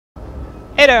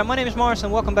Hey there, my name is Mars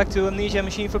and welcome back to Amnesia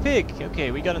Machine for Pig. Okay,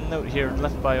 we got a note here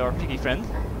left by our piggy friend.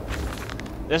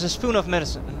 There's a spoon of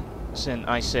medicine,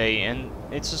 I say, and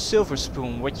it's a silver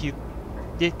spoon, what you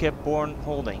did get born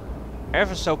holding.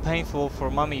 Ever so painful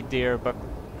for mummy dear, but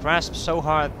grasped so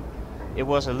hard it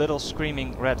was a little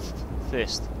screaming red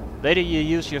fist. Later you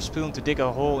used your spoon to dig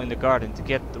a hole in the garden to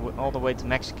get all the way to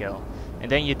Mexico,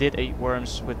 and then you did eat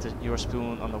worms with your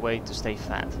spoon on the way to stay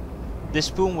fat. This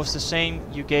spoon was the same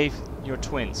you gave your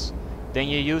twins. Then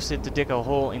you used it to dig a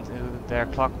hole into their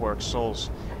clockwork souls,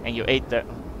 and you ate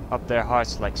up their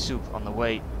hearts like soup on the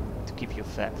way to keep you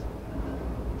fat.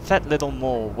 Fat little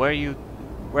mole,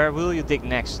 where will you dig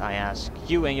next, I ask?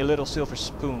 You and your little silver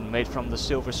spoon made from the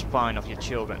silver spine of your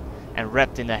children, and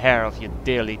wrapped in the hair of your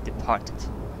dearly departed.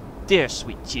 Dear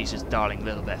sweet Jesus, darling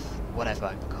little Beth, what have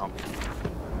I become?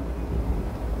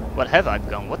 What have I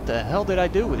become? What the hell did I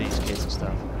do with these kids and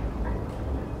stuff?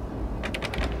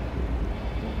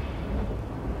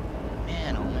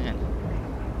 Man, oh man.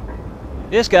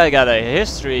 This guy got a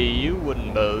history you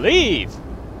wouldn't believe.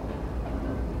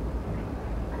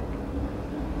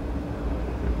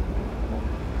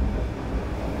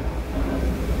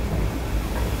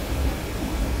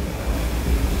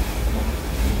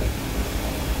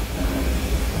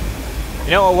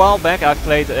 You know, a while back I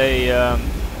played an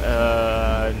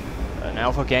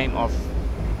alpha game of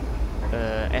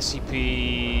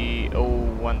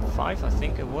SCP-015, I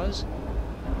think it was,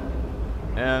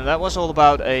 and that was all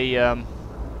about a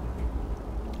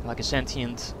like a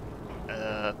sentient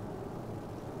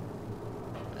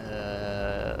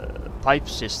pipe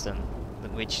system,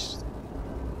 which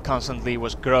constantly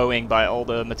was growing by all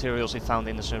the materials it found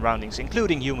in the surroundings,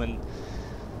 including human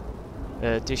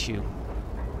tissue.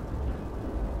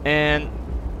 And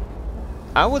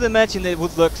I would imagine it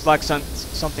would look like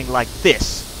something like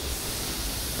this.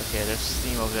 Okay, there's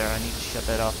steam over there. I need to shut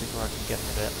that off before I can get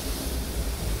to that.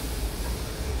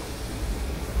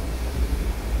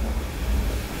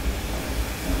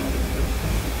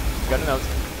 Got a note.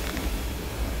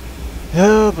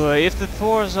 Oh boy, if the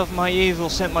force of my evil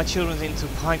sent my children into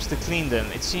pipes to clean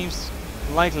them, it seems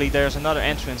likely there's another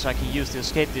entrance I can use to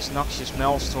escape this noxious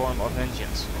maelstrom of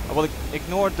vengeance. I will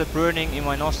ignore the burning in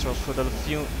my nostrils from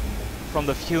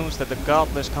the fumes that the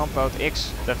godless compound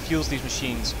X that fuels these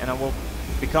machines, and I will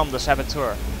become the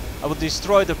saboteur. I will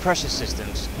destroy the pressure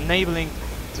systems, enabling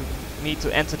me to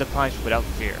enter the pipes without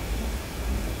fear.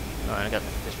 Oh, I got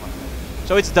this one.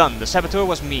 So it's done. The saboteur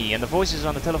was me, and the voices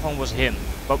on the telephone was him.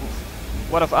 But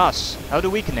what of us? How do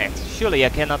we connect? Surely I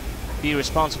cannot be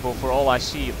responsible for all I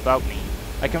see about me.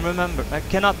 I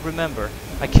cannot remember.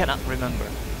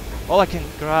 All I can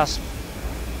grasp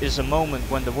is a moment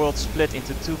when the world split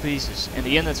into two pieces and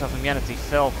the innards of humanity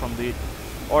fell from the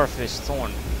orifice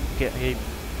torn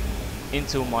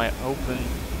into my open,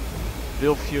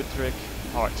 Bilfutric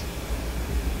heart.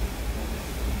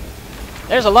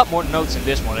 There's a lot more notes in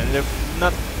this one, and they're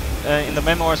not in the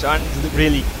memoirs aren't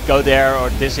really go there or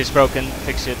this is broken,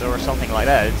 fix it or something like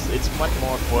that. It's much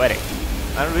more poetic.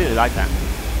 I really like that.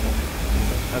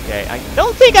 Okay, I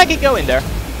don't think I can go in there.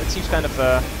 It seems kind of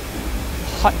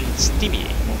hot and steamy. So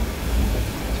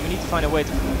we need to find a way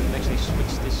to actually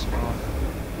switch this on.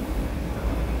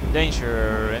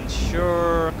 Danger.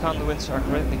 Ensure conduits are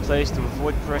correctly placed to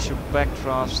avoid pressure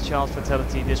backdrafts. Child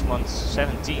fatality this month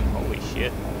 17. Holy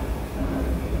shit.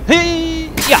 Hey!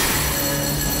 Yeah!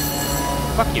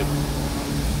 Fuck you.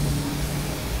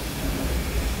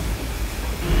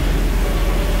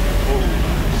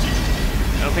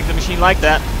 I don't think the machine liked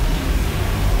that.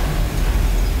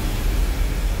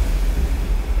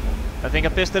 I think I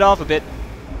pissed it off a bit.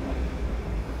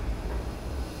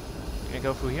 Can I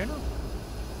go through here now?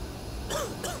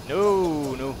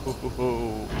 No, no, ho, ho,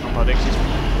 ho. Compound X is... Oh.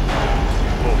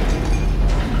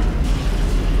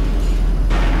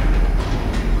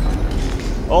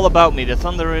 All about me, the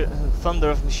thunder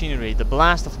of machinery, the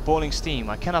blast of boiling steam.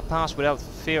 I cannot pass without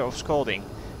fear of scalding.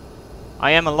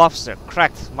 I am a lobster,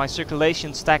 cracked, my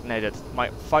circulation stagnated, my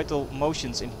vital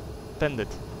motions impeded.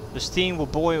 The steam will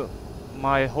boil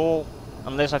my hull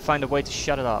unless I find a way to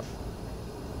shut it off.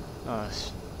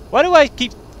 Why do I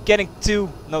keep getting two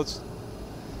notes?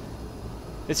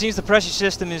 It seems the pressure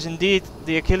system is indeed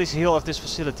the Achilles heel of this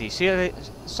facility.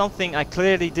 Something I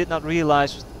clearly did not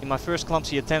realize in my first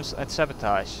clumsy attempts at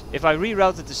sabotage. If I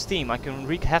rerouted the steam, I can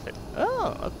wreak havoc.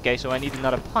 Oh, okay, so I need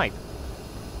another pipe.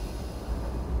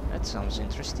 That sounds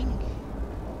interesting.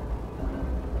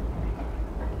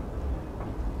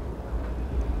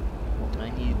 I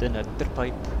need another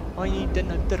pipe. I need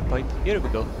another pipe. Here we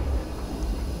go.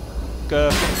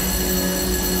 Go.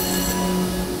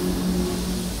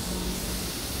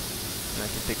 I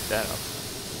can pick that up.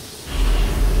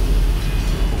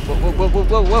 Whoa, whoa, whoa,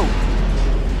 whoa, whoa,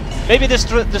 whoa. Maybe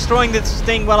destroying this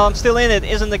thing while I'm still in it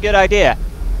isn't a good idea.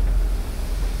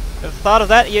 Ever thought of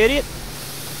that, you idiot?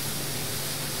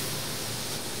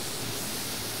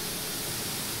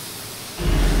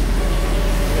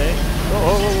 Okay. Whoa,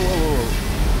 whoa, whoa, whoa, whoa.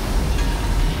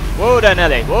 Whoa, there,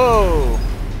 Nelly. Whoa.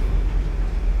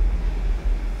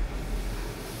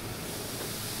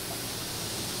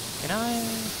 Can I?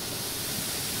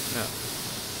 No.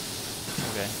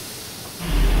 Okay.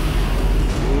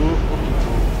 Ooh.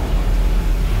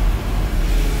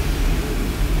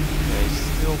 Okay,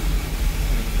 still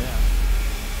coming down.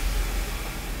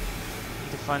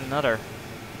 Need to find another.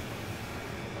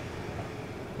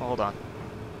 Oh, hold on.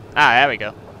 Ah, there we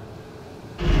go.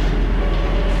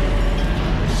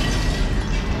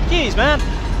 Jeez, man!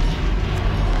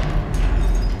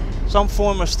 Some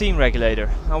form of steam regulator.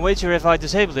 I wager if I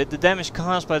disable it, the damage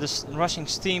caused by the rushing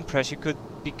steam pressure could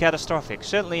be catastrophic.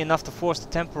 Certainly enough to force the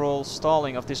temporal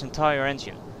stalling of this entire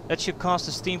engine. That should cause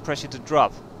the steam pressure to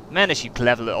drop. Man, is you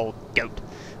clever little goat.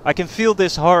 I can feel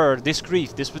this horror, this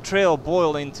grief, this betrayal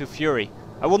boil into fury.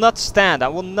 I will not stand, I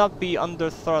will not be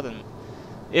undertrodden.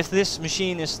 If this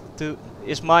machine is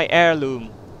my heirloom,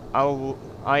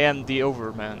 I am the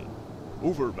Overman.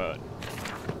 Overman.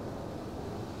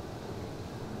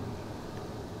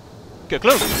 Get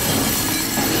close.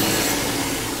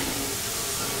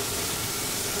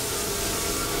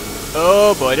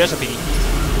 Oh boy, there's a piggy.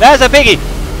 There's a piggy!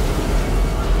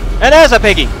 And there's a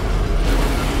piggy!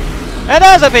 And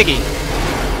there's a piggy!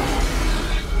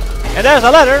 And there's a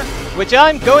ladder, which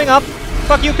I'm going up.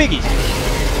 Fuck you piggies!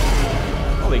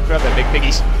 Holy crap, they're big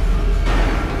piggies.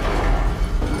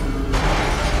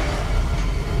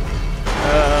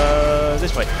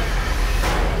 This way.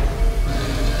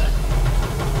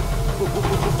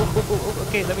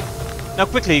 Okay, let me... Now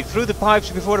quickly, through the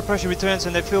pipes before the pressure returns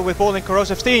and they fill with boiling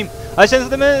corrosive steam. I sense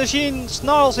the machine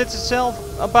snarls itself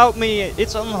about me.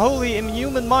 Its unholy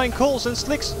inhuman mind calls and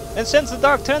slicks and sends the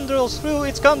dark tendrils through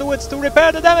its conduits to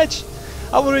repair the damage.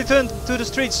 I will return to the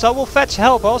streets. I will fetch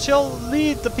help. I shall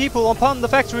lead the people upon the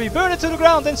factory, burn it to the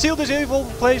ground and seal this evil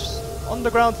place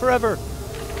underground forever.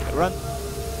 Gotta run.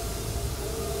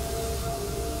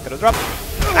 Gotta drop. Ow,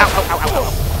 ow, ow, ow, ow.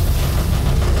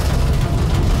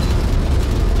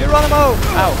 Geronimo!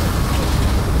 Ow.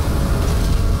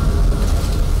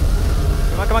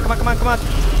 Come on, come on, come on, come on, come on.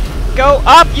 Go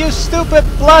up, you stupid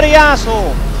bloody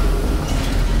asshole!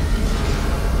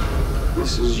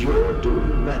 This is your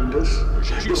doing, Mandus.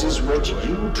 This is what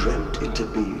you dreamt it to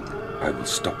be. I will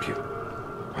stop you.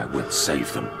 I will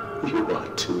save them. You are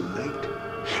too late.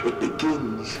 It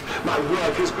begins. My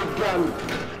work has begun.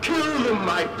 Kill them,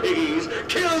 my piggies.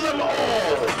 Kill them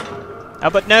all. Oh,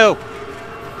 but no.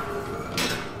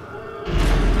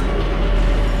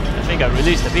 I think I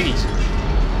released the piggies.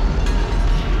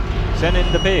 Send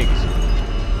in the pigs.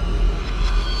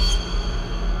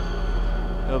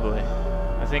 Oh boy.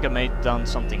 I think I may have done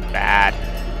something bad.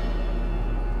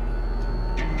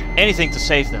 Anything to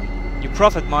save them. You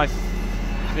profit my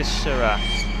viscera.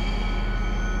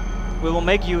 We will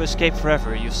make you escape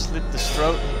forever. You slit the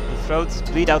throat,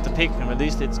 bleed out the pig and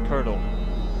release its curdle.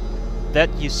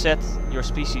 That you set your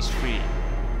species free.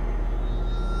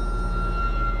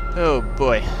 Oh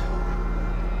boy.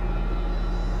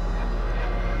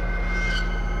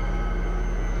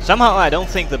 Somehow I don't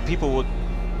think that people would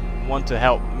want to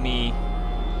help me,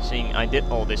 seeing I did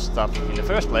all this stuff in the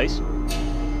first place.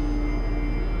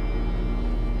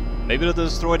 Maybe they'll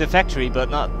destroy the factory, but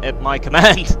not at my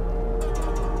command.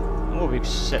 Or we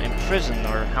set in prison,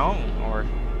 or hung, or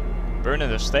burn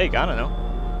at a stake, I don't know.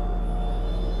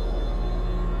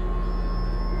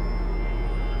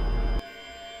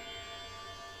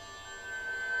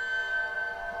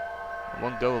 I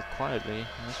won't go quietly,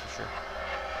 that's for sure.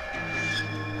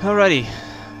 Alrighty.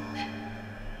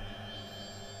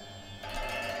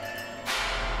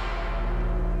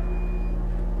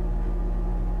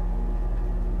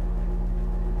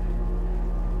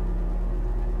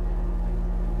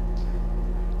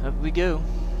 Up we go.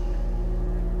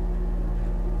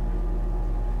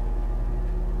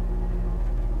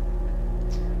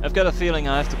 I've got a feeling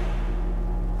I have to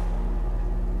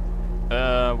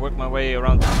work my way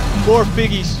around more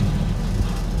piggies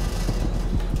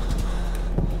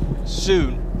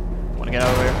soon. Wanna get out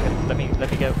of here? Let me go.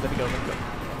 Let me go.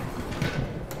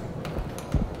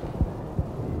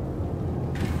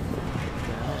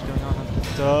 What's going on the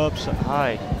top so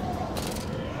high?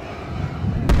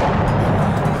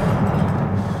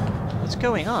 What's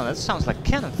going on? That sounds like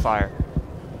cannon fire.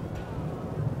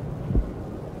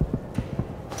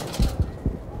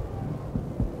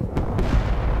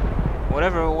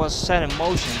 Whatever was set in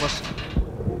motion was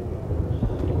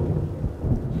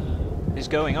is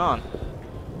going on?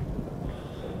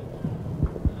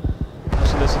 No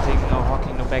soliciting, no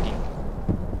hawking, no begging.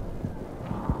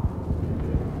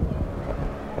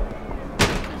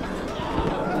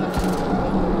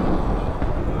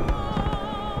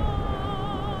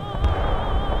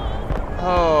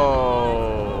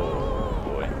 Oh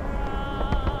boy.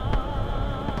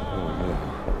 Oh no.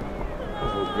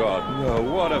 Oh God, no.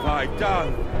 What have I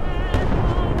done?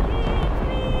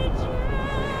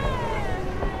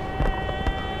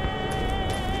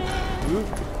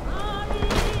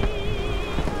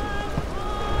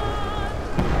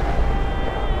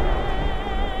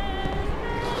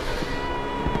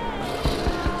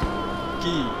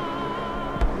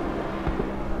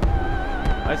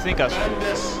 I think I saw.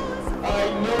 Madness, I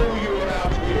know you are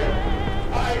out here.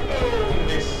 I own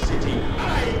this city.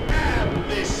 I am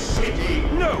this city.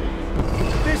 No!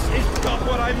 This is not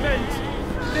what I meant!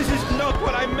 This is not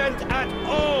what I meant at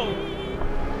all!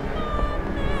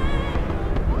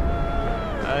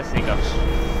 I think I've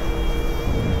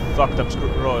fucked up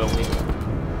royally.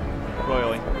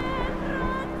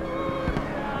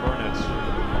 Burn it.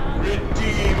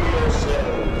 Redeem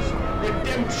yourselves.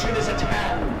 Redemption is at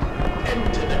hand.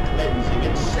 Enter the cleansing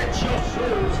and set your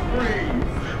souls free.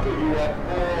 For you are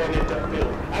born into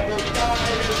filth and will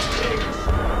die as pigs.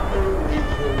 Only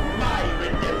through my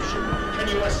redemption can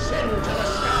you ascend to the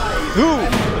skies Who?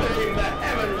 and claim the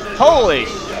heavens as Holy your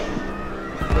kingdom.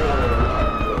 Fall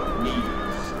on your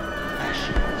knees.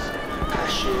 Ashes,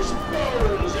 ashes,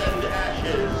 bones and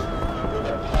ashes. For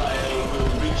the pile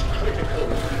will reach critical,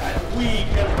 and we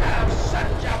can have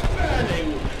such a burning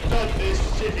that this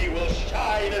city will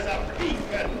shine as a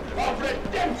beacon of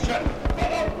redemption for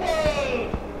the world!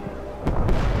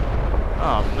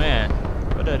 Oh man,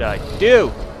 what did I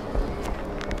do?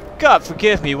 God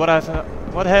forgive me, what I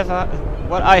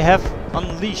have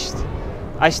unleashed.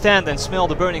 I stand and smell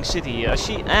the burning city,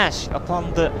 she ash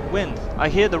upon the wind. I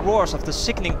hear the roars of the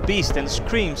sickening beast and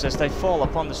screams as they fall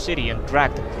upon the city and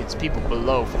drag its people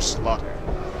below for slaughter.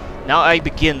 Now I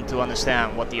begin to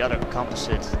understand what the other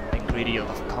composite ingredient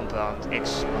of compound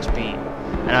X must be.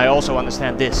 And I also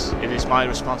understand this. It is my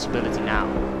responsibility now.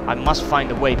 I must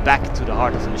find a way back to the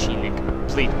heart of the machine and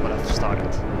complete what I've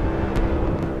started.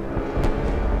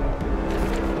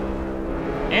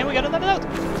 And we got another note!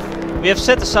 We have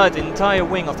set aside the entire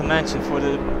wing of the mansion for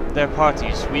their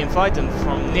parties. We invite them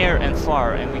from near and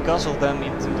far, and we guzzle them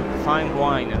into the fine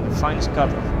wine and the finest cut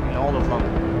in all of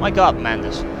London. My God,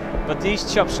 Mandus, but these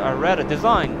chops are rather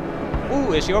divine.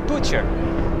 Who is your butcher?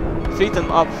 Feed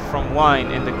them up from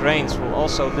wine, and the grains will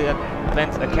also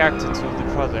lend a character to the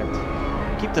product.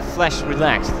 Keep the flesh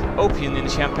relaxed. Opium in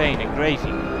the champagne and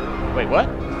gravy. Wait, what?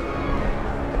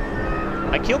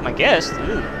 I killed my guest?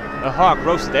 Ooh. A hog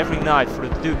roasted every night for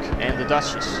the Duke and the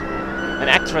Duchess. An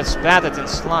actress battered in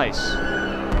slice.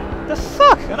 The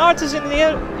fuck? An artist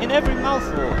in every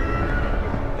mouthful.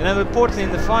 And a reporter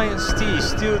in the finest tea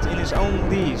stewed in his own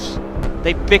leaves.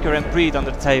 They bicker and breed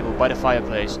under the table by the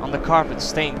fireplace, on the carpet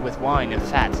stained with wine and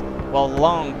fat, while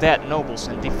long dead nobles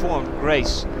and deformed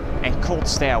grace and cold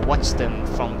stare watch them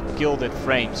from gilded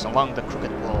frames along the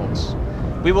crooked walls.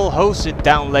 We will hose it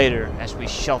down later as we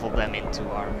shovel them into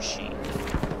our machine.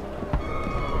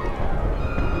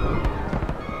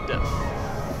 The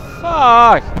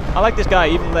fuck! I like this guy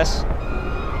even less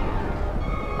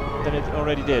than it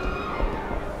already did.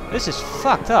 This is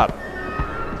fucked up.